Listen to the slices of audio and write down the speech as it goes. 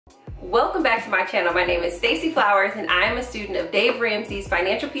Welcome back to my channel. My name is Stacey Flowers and I am a student of Dave Ramsey's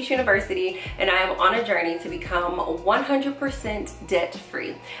Financial Peace University, and I am on a journey to become 100% debt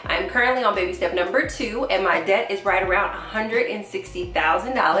free. I am currently on baby step number 2 and my debt is right around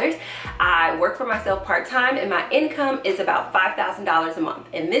 $160,000. I work for myself part-time and my income is about $5,000 a month.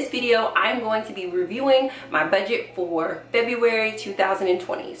 In this video, I'm going to be reviewing my budget for February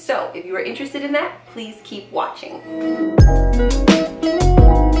 2020. So if you are interested in that, please keep watching.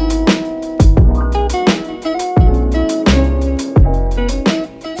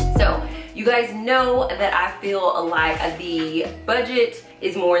 You guys know that I feel like the budget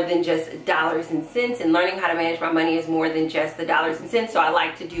is more than just dollars and cents, and learning how to manage my money is more than just the dollars and cents. So I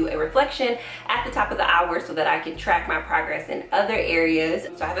like to do a reflection at the top of the hour so that I can track my progress in other areas.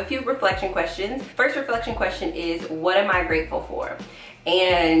 So I have a few reflection questions. First reflection question is, what am I grateful for?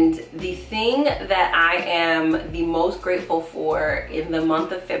 And the thing that I am the most grateful for in the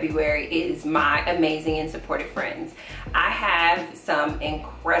month of February is my amazing and supportive friends. I have some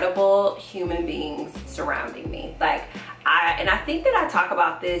incredible human beings surrounding me. I think that I talk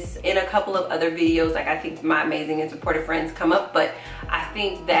about this in a couple of other videos. I think my amazing and supportive friends come up, but I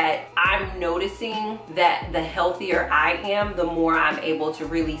think that I'm noticing that the healthier I am, the more I'm able to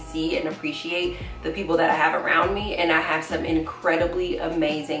really see and appreciate the people that I have around me. And I have some incredibly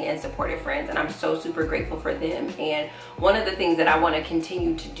amazing and supportive friends, and I'm so super grateful for them. And one of the things that I want to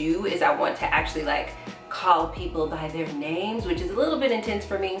continue to do is I want to actually call people by their names, which is a little bit intense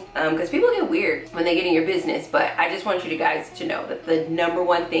for me because people get weird when they get in your business. But I just want you guys to know that the number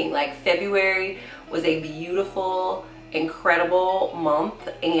one thing, February was a beautiful, incredible month,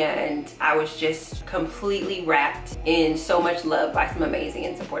 and I was just completely wrapped in so much love by some amazing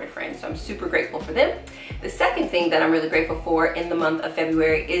and supportive friends. So I'm super grateful for them. The second thing that I'm really grateful for in the month of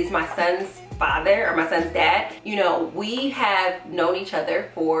February is my son's father, or my son's dad. You know, we have known each other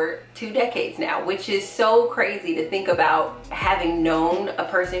for 2 decades now, which is so crazy to think about, having known a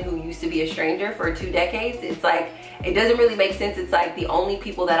person who used to be a stranger for 2 decades. It's it doesn't really make sense. It's the only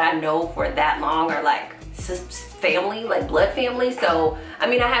people that I know for that long are family, blood family. So I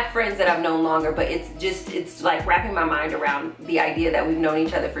mean, I have friends that I've known longer, but it's wrapping my mind around the idea that we've known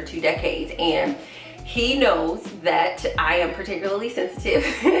each other for 2 decades. And he knows that I am particularly sensitive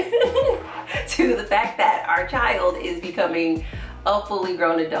to the fact that our child is becoming a fully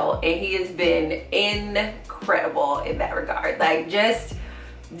grown adult, and he has been incredible in that regard.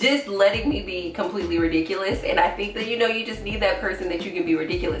 Just letting me be completely ridiculous. And I think that, you just need that person that you can be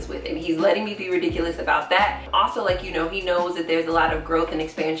ridiculous with, and he's letting me be ridiculous about that. Also, he knows that there's a lot of growth and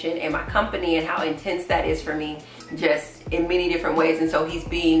expansion in my company and how intense that is for me, just in many different ways. And so he's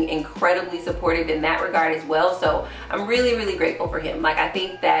being incredibly supportive in that regard as well. So I'm really, really grateful for him. I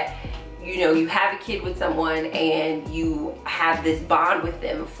think that you have a kid with someone and you have this bond with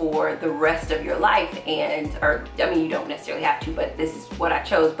them for the rest of your life, I mean, you don't necessarily have to, but this is what I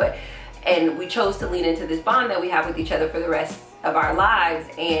chose. And we chose to lean into this bond that we have with each other for the rest of our lives,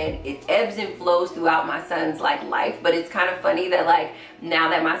 and it ebbs and flows throughout my son's life. But it's kind of funny that now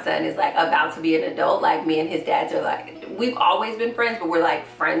that my son is about to be an adult, me and his dads are we've always been friends, but we're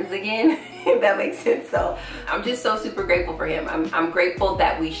friends again, if that makes sense. So I'm just so super grateful for him. I'm grateful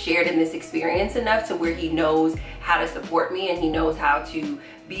that we shared in this experience enough to where he knows how to support me, and he knows how to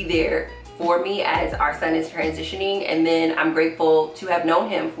be there for me as our son is transitioning. And then I'm grateful to have known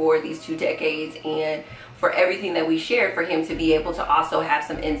him for these 2 decades, and for everything that we shared, for him to be able to also have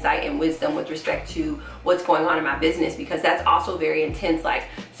some insight and wisdom with respect to what's going on in my business, because that's also very intense.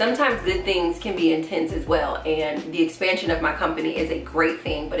 Sometimes good things can be intense as well, and the expansion of my company is a great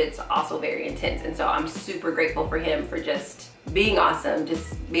thing, but it's also very intense. And so I'm super grateful for him for just being awesome,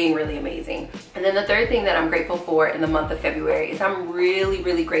 just being really amazing. And then the third thing that I'm grateful for in the month of February is I'm really,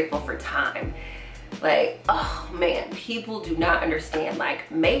 really grateful for time. Oh man, people do not understand.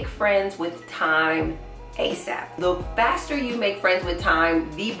 Make friends with time ASAP. The faster you make friends with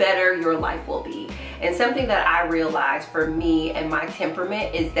time, the better your life will be. And something that I realized for me and my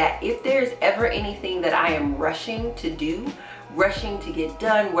temperament is that if there's ever anything that I am rushing to do, rushing to get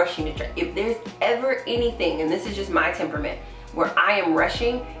done, rushing to try, if there's ever anything, and this is just my temperament, where I am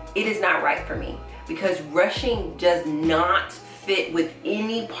rushing, it is not right for me, because rushing does not fit with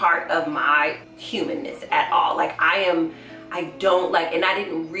any part of my humanness at all. I don't and I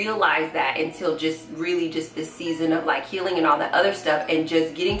didn't realize that until just this season of healing and all that other stuff, and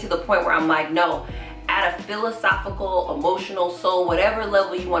just getting to the point where I'm no, at a philosophical, emotional, soul, whatever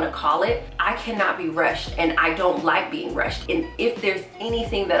level you want to call it, I cannot be rushed, and I don't like being rushed. And if there's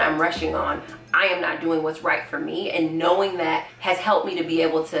anything that I'm rushing on, I am not doing what's right for me. And knowing that has helped me to be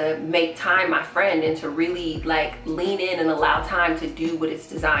able to make time my friend and to really like lean in and allow time to do what it's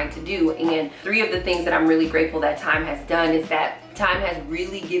designed to do. And 3 of the things that I'm really grateful that time has done is that time has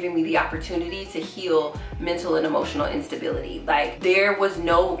really given me the opportunity to heal mental and emotional instability. Like, there was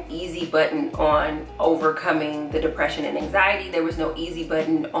no easy button on overcoming the depression and anxiety. There was no easy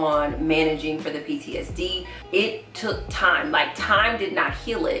button on managing for the PTSD. It took time. Like, time did not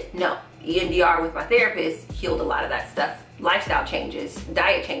heal it. No. EMDR with my therapist healed a lot of that stuff. Lifestyle changes,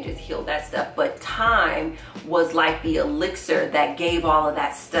 diet changes healed that stuff. But time was like the elixir that gave all of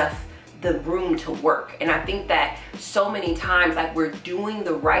that stuff the room to work. And I think that so many times, like, we're doing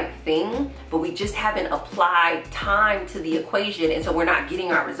the right thing, but we just haven't applied time to the equation, and so we're not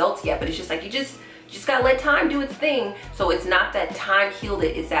getting our results yet. But it's just like, you just gotta let time do its thing. So it's not that time healed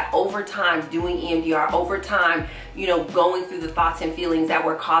it, it's that over time doing EMDR, over time, you know, going through the thoughts and feelings that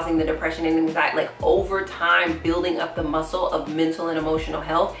were causing the depression and anxiety, like over time building up the muscle of mental and emotional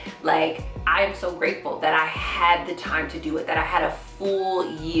health. Like, I am so grateful that I had the time to do it, that I had a full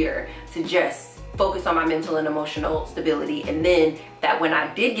year to just focus on my mental and emotional stability. And then that when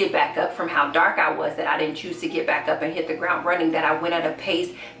I did get back up from how dark I was, that I didn't choose to get back up and hit the ground running, that I went at a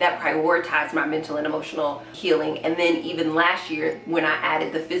pace that prioritized my mental and emotional healing. And then even last year, when I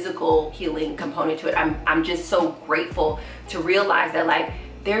added the physical healing component to it, I'm just so grateful to realize that, like,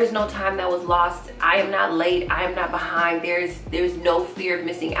 there's no time that was lost. I am not late. I am not behind. There's no fear of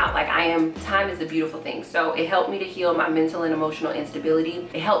missing out. Like, time is a beautiful thing. So it helped me to heal my mental and emotional instability.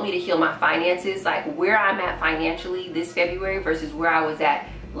 It helped me to heal my finances. Like, where I'm at financially this February versus where I was at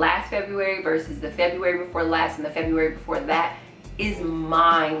last February versus the February before last and the February before that is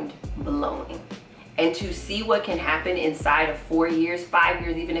mind blowing. And to see what can happen inside of 4 years, 5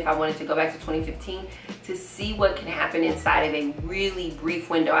 years, even if I wanted to go back to 2015, to see what can happen inside of a really brief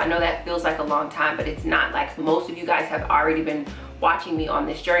window. I know that feels like a long time, but it's not. Like, most of you guys have already been watching me on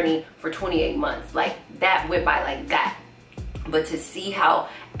this journey for 28 months. Like, that went by like that. But to see how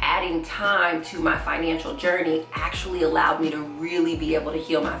adding time to my financial journey actually allowed me to really be able to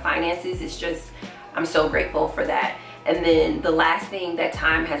heal my finances, it's just, I'm so grateful for that. And then the last thing that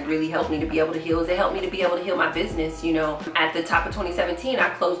time has really helped me to be able to heal is it helped me to be able to heal my business. You know, at the top of 2017, I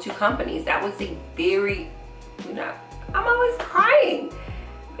closed 2 companies. That was a very, you know, I'm always crying.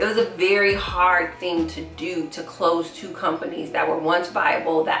 It was a very hard thing to do, to close 2 companies that were once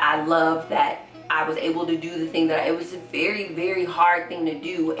viable, that I loved, that I was able to do the thing that it was a very, very hard thing to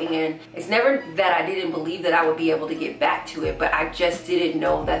do. And it's never that I didn't believe that I would be able to get back to it, but I just didn't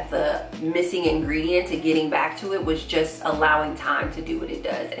know that the missing ingredient to getting back to it was just allowing time to do what it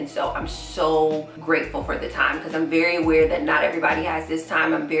does. And so I'm so grateful for the time, because I'm very aware that not everybody has this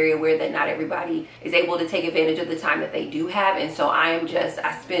time. I'm very aware that not everybody is able to take advantage of the time that they do have. And so I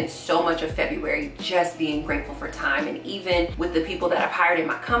spent so much of February just being grateful for time. And even with the people that I've hired in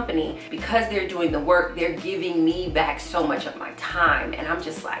my company, because they're doing the work, they're giving me back so much of my time. And I'm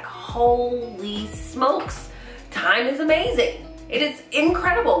just like, holy smokes, time is amazing. It is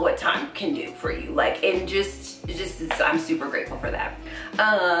incredible what time can do for you. Like, and I'm super grateful for that.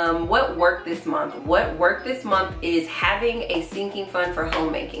 What worked this month? What worked this month is having a sinking fund for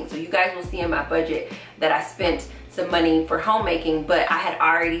homemaking. So you guys will see in my budget that I spent some money for homemaking, but I had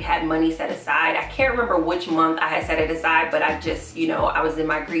already had money set aside. I can't remember which month I had set it aside, but I just, you know, I was in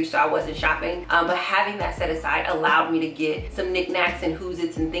my grief, so I wasn't shopping. But having that set aside allowed me to get some knickknacks and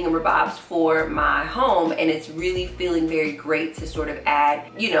who's-its and thingamabobs for my home, and it's really feeling very great to sort of add,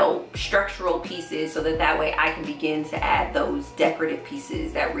 you know, structural pieces so that way I can begin to add those decorative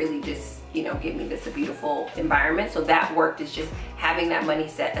pieces that really just, you know, give me this a beautiful environment. So that worked, is just having that money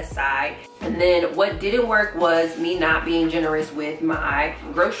set aside. And then what didn't work was me not being generous with my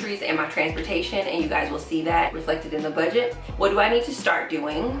groceries and my transportation, and you guys will see that reflected in the budget. What do I need to start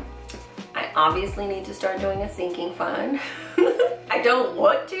doing? I obviously need to start doing a sinking fund. I don't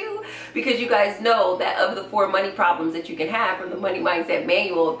want to, because you guys know that of the 4 money problems that you can have from the Money Mindset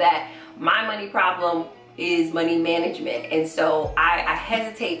Manual, that my money problem is money management. And so I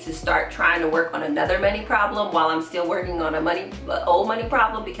hesitate to start trying to work on another money problem while I'm still working on a old money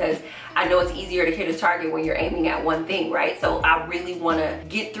problem, because I know it's easier to hit a target when you're aiming at one thing, right? So I really want to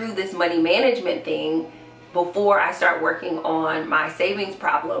get through this money management thing before I start working on my savings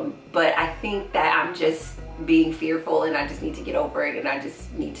problem. But I think that I'm just being fearful, and I just need to get over it, and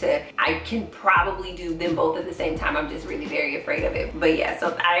I can probably do them both at the same time. I'm just really very afraid of it. But yeah,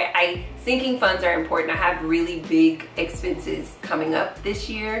 so sinking funds are important. I have really big expenses coming up this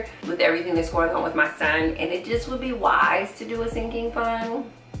year with everything that's going on with my son, and it just would be wise to do a sinking fund.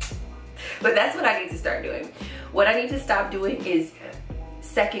 But that's what I need to start doing. What I need to stop doing is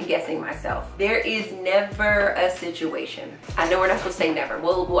second guessing myself. There is never a situation. I know we're not supposed to say never.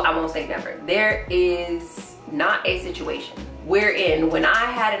 Well, I won't say never. There is not a situation wherein when I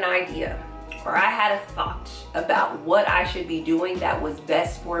had an idea or I had a thought about what I should be doing that was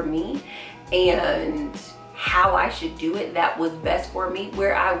best for me and how I should do it that was best for me,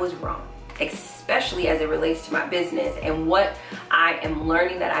 where I was wrong, especially as it relates to my business. And what I am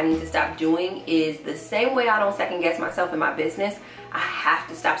learning that I need to stop doing is the same way I don't second guess myself in my business, I have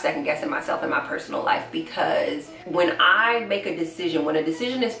to stop second guessing myself in my personal life. Because when I make a decision, when a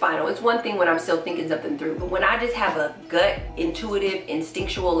decision is final, it's one thing when I'm still thinking something through, but when I just have a gut, intuitive,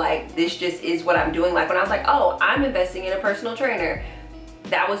 instinctual, like this just is what I'm doing. Like when I was like, oh, I'm investing in a personal trainer,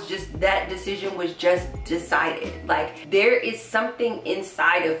 that decision was just decided. Like there is something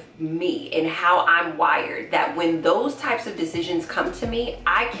inside of me and how I'm wired that when those types of decisions come to me,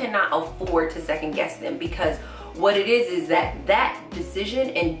 I cannot afford to second guess them, because what it is that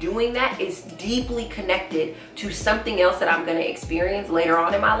decision and doing that is deeply connected to something else that I'm going to experience later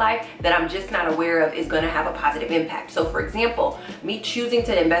on in my life that I'm just not aware of is going to have a positive impact. So for example, me choosing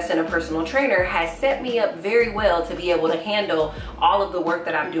to invest in a personal trainer has set me up very well to be able to handle all of the work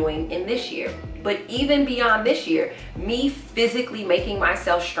that I'm doing in this year. But even beyond this year, me physically making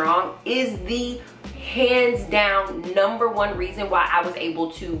myself strong is the hands down #1 reason why I was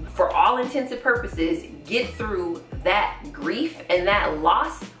able to, for all intents and purposes, get through that grief and that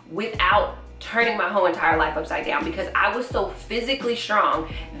loss without turning my whole entire life upside down, because I was so physically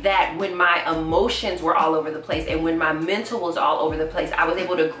strong that when my emotions were all over the place and when my mental was all over the place, I was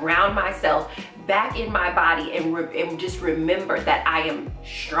able to ground myself back in my body and just remember that I am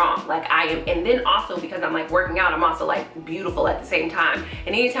strong. Like I am. And then also because I'm like working out, I'm also like beautiful at the same time.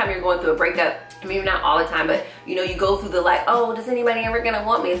 And anytime you're going through a breakup, I mean, not all the time, but you know, you go through the like, oh, does anybody ever gonna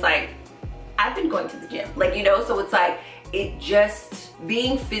want me? It's like, I've been going to the gym, like, you know, so it's like, it just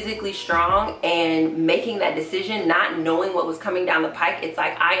being physically strong and making that decision, not knowing what was coming down the pike. It's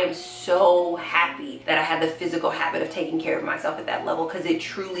like, I am so happy that I had the physical habit of taking care of myself at that level, because it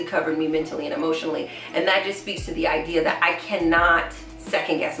truly covered me mentally and emotionally. And that just speaks to the idea that I cannot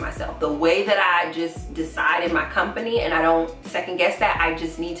second guess myself. The way that I just decide in my company, and I don't second guess that, I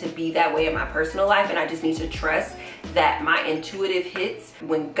just need to be that way in my personal life. And I just need to trust that my intuitive hits,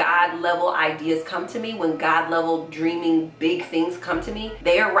 when God level ideas come to me, when God level dreaming big things come to me,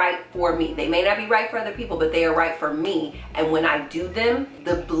 they are right for me. They may not be right for other people, but they are right for me. And when I do them,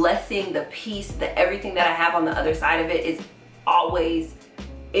 the blessing, the peace, the everything that I have on the other side of it is always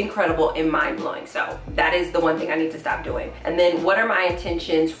incredible and mind-blowing. So that is the one thing I need to stop doing. And then what are my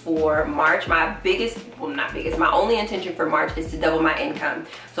intentions for March? My biggest, well, not biggest, my only intention for March is to double my income.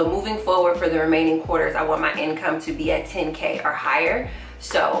 So moving forward for the remaining quarters, I want my income to be at 10K or higher.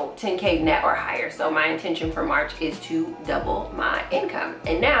 So 10K net or higher. So my intention for March is to double my income.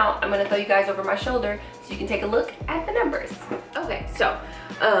 And now I'm gonna throw you guys over my shoulder so you can take a look at the numbers. Okay, so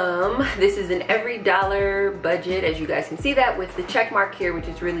this is an every dollar budget, as you guys can see that with the check mark here, which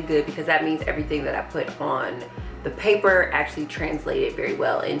is really good because that means everything that I put on the paper actually translated very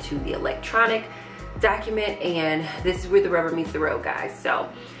well into the electronic document. And this is where the rubber meets the road, guys. So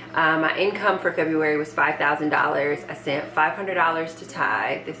my income for February was $5,000. I sent $500 to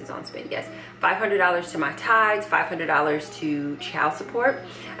tithe. This is on spend, yes. $500 to my tithes, $500 to child support.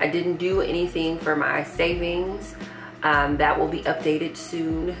 I didn't do anything for my savings. That will be updated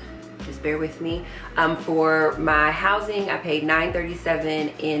soon. Just bear with me. For my housing, I paid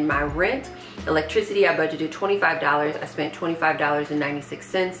 $937 in my rent. Electricity, I budgeted $25. I spent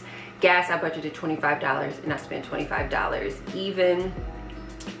 $25.96. Gas, I budgeted $25 and I spent $25. Even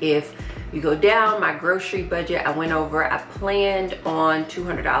if you go down my grocery budget, I went over. I planned on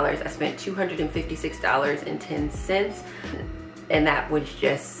 $200. I spent $256.10, and that was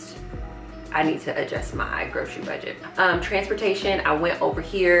just, I need to adjust my grocery budget. Transportation, I went over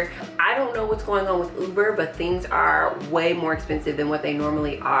here. I don't know what's going on with Uber, but things are way more expensive than what they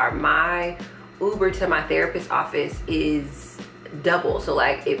normally are. My Uber to my therapist's office is double. So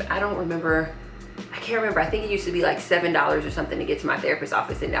like, if I don't remember, I can't remember, I think it used to be like $7 or something to get to my therapist's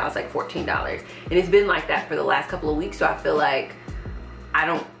office, and now it's like $14. And it's been like that for the last couple of weeks, so I feel like I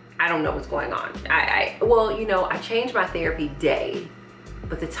don't know what's going on. Well, you know, I changed my therapy day,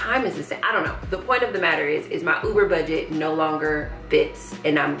 but the time is the same. I don't know. The point of the matter is my Uber budget no longer fits,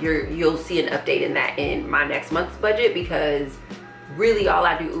 and you'll see an update in that in my next month's budget, because really all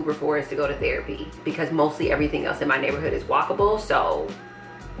I do Uber for is to go to therapy, because mostly everything else in my neighborhood is walkable. So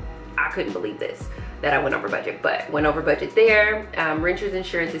I couldn't believe this, that I went over budget, but went over budget there. Renter's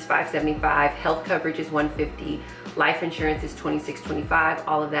insurance is $575, health coverage is $150, life insurance is $26.25.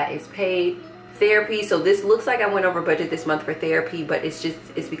 All of that is paid. Therapy, so this looks like I went over budget this month for therapy, but it's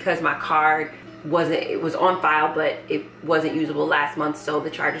because my card it was on file, but it wasn't usable last month. So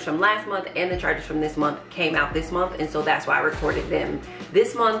the charges from last month and the charges from this month came out this month, and so that's why I recorded them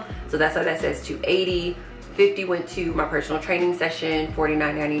this month. So that's why that says $280. $50 went to my personal training session,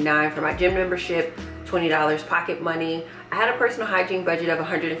 $49.99 for my gym membership, $20 pocket money. I had a personal hygiene budget of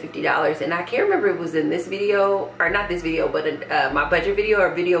 $150, and I can't remember if it was in this video, or not this video, but in my budget video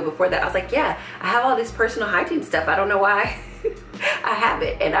or video before that. I was like, yeah, I have all this personal hygiene stuff. I don't know why I have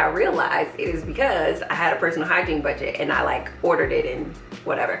it. And I realized it is because I had a personal hygiene budget and I like ordered it and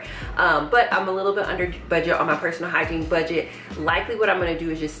whatever. But I'm a little bit under budget on my personal hygiene budget. Likely what I'm gonna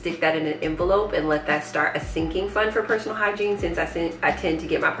do is just stick that in an envelope and let that start a sinking fund for personal hygiene, since I tend to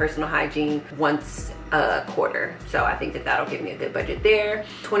get my personal hygiene once a quarter. So I think that that'll give me a good budget there.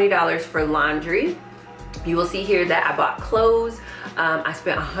 $20 for laundry. You will see here that I bought clothes. I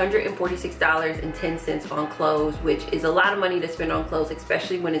spent $146.10 on clothes, which is a lot of money to spend on clothes,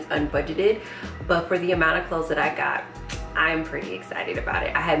 especially when it's unbudgeted. But for the amount of clothes that I got, I'm pretty excited about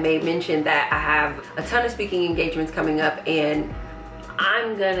it. I had made mention that I have a ton of speaking engagements coming up, and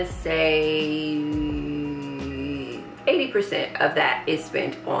I'm gonna say 80% of that is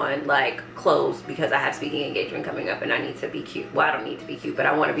spent on like clothes, because I have speaking engagement coming up and I need to be cute. Well, I don't need to be cute, but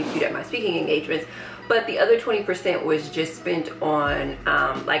I want to be cute at my speaking engagements. But the other 20% was just spent on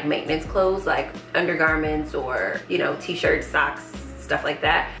like maintenance clothes, like undergarments or, you know, t-shirts, socks, stuff like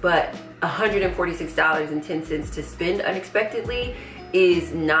that. But $146.10 to spend unexpectedly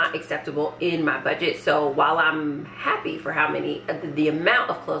is not acceptable in my budget. So while I'm happy for how many, the amount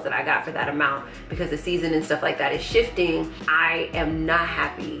of clothes that I got for that amount, because the season and stuff like that is shifting, I am not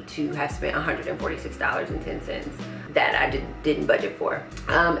happy to have spent $146.10 that I didn't budget for.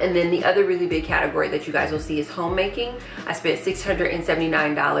 And then the other really big category that you guys will see is homemaking. I spent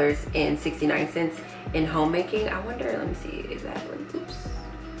 $679.69 in homemaking. I wonder, let me see, is that one? Oops.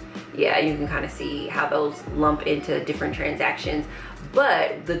 Yeah, you can kind of see how those lump into different transactions.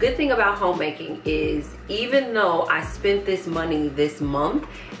 But the good thing about homemaking is, even though I spent this money this month,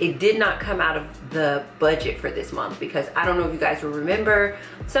 it did not come out of the budget for this month, because I don't know if you guys will remember,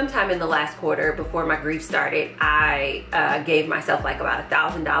 sometime in the last quarter before my grief started, I gave myself like about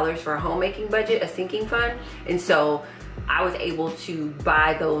 $1,000 for a homemaking budget, a sinking fund. And so I was able to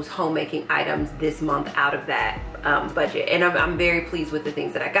buy those homemaking items this month out of that budget. And I'm very pleased with the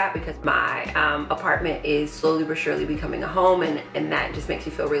things that I got, because my apartment is slowly but surely becoming a home, and that just makes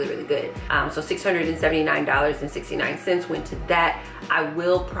me feel really, really good. So $679.69 went to that. I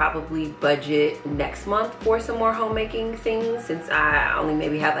will probably budget next month for some more homemaking things, since I only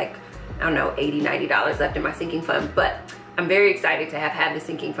maybe have like, I don't know, $80, $90 left in my sinking fund. But I'm very excited to have had the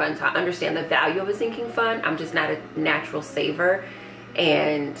sinking fund, so I understand the value of a sinking fund. I'm just not a natural saver,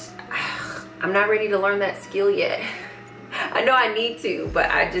 and I'm not ready to learn that skill yet. I know I need to, but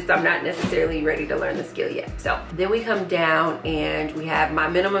I'm not necessarily ready to learn the skill yet. So then we come down and we have my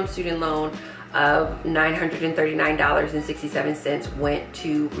minimum student loan of $939.67 went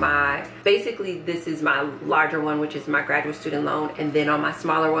to my, basically this is my larger one, which is my graduate student loan, and then on my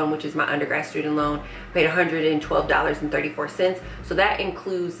smaller one, which is my undergrad student loan, paid $112.34. So that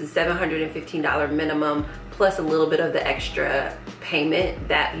includes the $715 minimum plus a little bit of the extra payment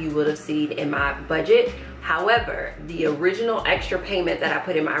that you would have seen in my budget. However, the original extra payment that I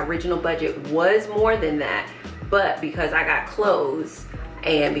put in my original budget was more than that, but because I got clothes,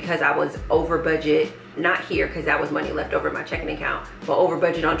 and because I was over budget, not here because that was money left over in my checking account, but over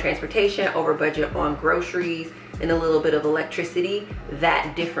budget on transportation, over budget on groceries, and a little bit of electricity,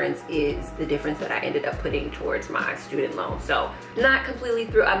 that difference is the difference that I ended up putting towards my student loan. So not completely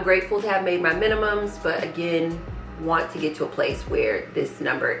through. I'm grateful to have made my minimums, but again, want to get to a place where this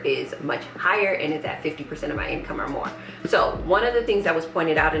number is much higher and it's at 50% of my income or more. So one of the things that was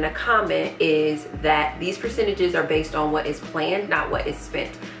pointed out in a comment is that these percentages are based on what is planned, not what is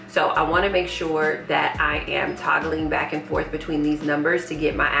spent. So I want to make sure that I am toggling back and forth between these numbers to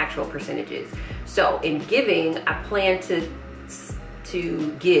get my actual percentages. So in giving, I plan to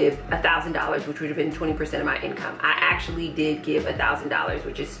give $1,000, which would have been 20% of my income. I actually did give $1,000,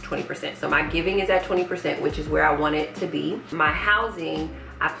 which is 20%. So my giving is at 20%, which is where I want it to be. My housing,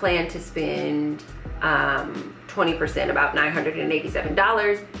 I plan to spend 20%, about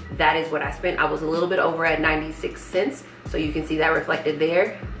 $987. That is what I spent. I was a little bit over at 96 cents. So you can see that reflected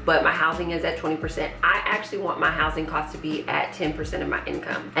there, but my housing is at 20%. I actually want my housing cost to be at 10% of my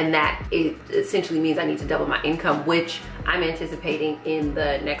income. And that it essentially means I need to double my income, which I'm anticipating in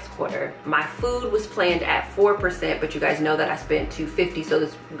the next quarter. My food was planned at 4%, but you guys know that I spent $250, so this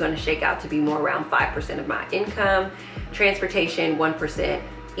is gonna shake out to be more around 5% of my income. Transportation, 1%.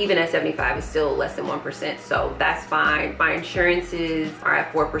 even at 75 is still less than 1%, so that's fine. My insurances are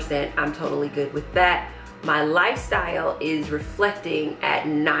at 4%. I'm totally good with that. My lifestyle is reflecting at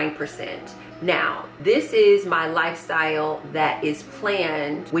 9%. Now, this is my lifestyle that is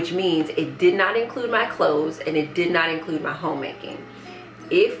planned, which means it did not include my clothes and it did not include my homemaking.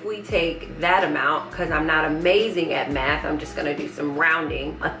 If we take that amount, because I'm not amazing at math, I'm just gonna do some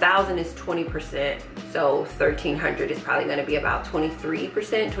rounding. 1,000 is 20%, so 1,300 is probably gonna be about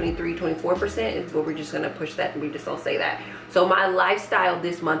 23%, 23, 24%, but we're just gonna push that and we just don't say that. So my lifestyle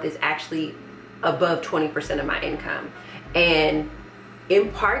this month is actually above 20% of my income. And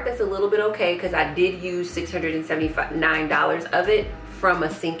in part, that's a little bit okay because I did use $679 of it from a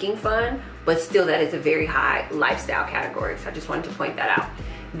sinking fund, but still that is a very high lifestyle category. So I just wanted to point that out.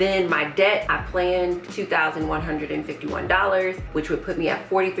 Then my debt, I planned $2,151, which would put me at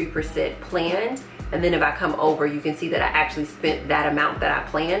 43% planned. And then if I come over, you can see that I actually spent that amount that I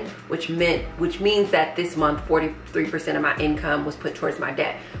planned, which means that this month 43% of my income was put towards my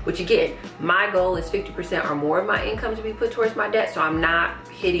debt, which again, my goal is 50% or more of my income to be put towards my debt. So I'm not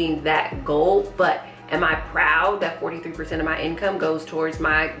hitting that goal, but am I proud that 43% of my income goes towards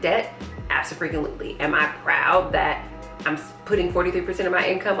my debt? Absolutely. Am I proud that I'm putting 43% of my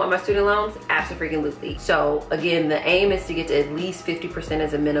income on my student loans? Absolutely. So again, the aim is to get to at least 50%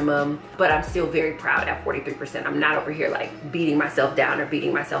 as a minimum, but I'm still very proud at 43%. I'm not over here like beating myself down or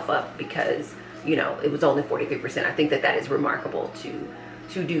beating myself up because, you know, it was only 43%. I think that that is remarkable to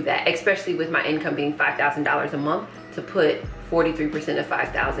do that, especially with my income being $5,000 a month. To put 43% of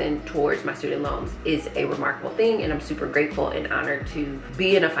 $5,000 towards my student loans is a remarkable thing, and I'm super grateful and honored to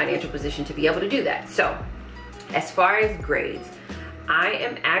be in a financial position to be able to do that. So as far as grades, I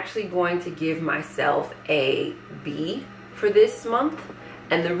am actually going to give myself a B for this month.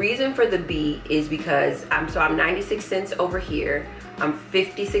 And the reason for the B is because I'm 96 cents over here. I'm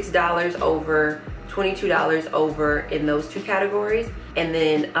 $56 over, $22 over in those two categories, and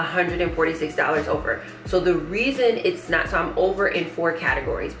then $146 over. So the reason it's not, so I'm over in 4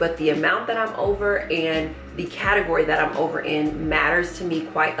 categories, but the amount that I'm over and the category that I'm over in matters to me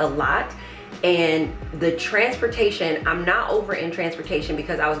quite a lot. And the transportation, I'm not over in transportation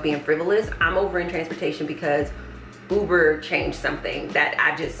because I was being frivolous. I'm over in transportation because Uber changed something that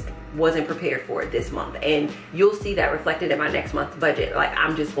I just wasn't prepared for this month. And you'll see that reflected in my next month's budget. Like,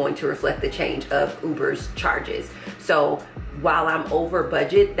 I'm just going to reflect the change of Uber's charges. So while I'm over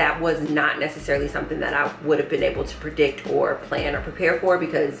budget, that was not necessarily something that I would have been able to predict or plan or prepare for,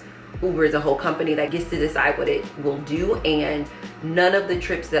 because Uber is a whole company that gets to decide what it will do, and none of the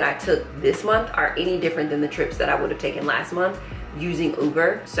trips that I took this month are any different than the trips that I would have taken last month using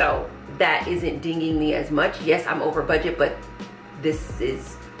Uber. So that isn't dinging me as much. Yes, I'm over budget, but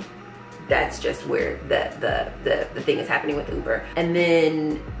that's just where the thing is happening with Uber. And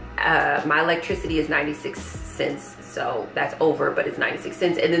then my electricity is 96 cents. So that's over, but it's 96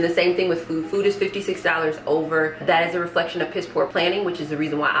 cents. And then the same thing with food. Food is $56 over. That is a reflection of piss poor planning, which is the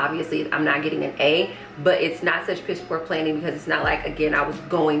reason why obviously I'm not getting an A, but it's not such piss poor planning because it's not like, again, I was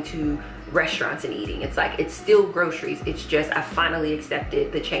going to restaurants and eating. It's like, it's still groceries. It's just, I finally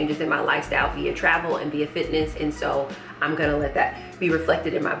accepted the changes in my lifestyle via travel and via fitness. And so I'm gonna let that be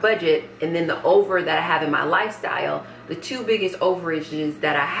reflected in my budget. And then the over that I have in my lifestyle, the 2 biggest overages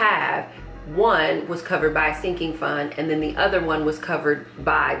that I have, one was covered by a sinking fund, and then the other one was covered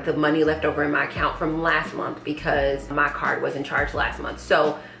by the money left over in my account from last month because my card wasn't charged last month.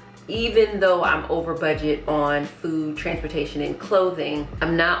 So even though I'm over budget on food, transportation, and clothing,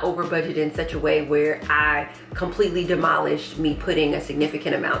 I'm not over budget in such a way where I completely demolished me putting a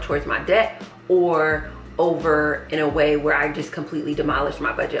significant amount towards my debt, or over in a way where I just completely demolished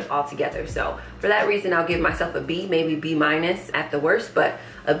my budget altogether. So for that reason, I'll give myself a B, maybe B minus at the worst, but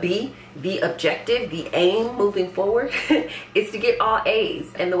a B. The objective, the aim moving forward is to get all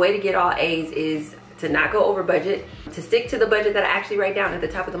A's. And the way to get all A's is to not go over budget, to stick to the budget that I actually write down at the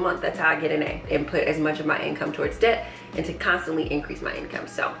top of the month. That's how I get an A, and put as much of my income towards debt, and to constantly increase my income.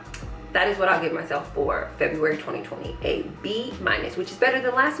 So that is what I'll give myself for February 2020, a B minus, which is better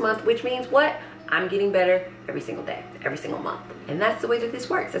than last month, which means what? I'm getting better every single day, every single month. And that's the way that this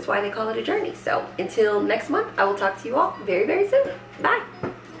works. That's why they call it a journey. So until next month, I will talk to you all very, very soon. Bye.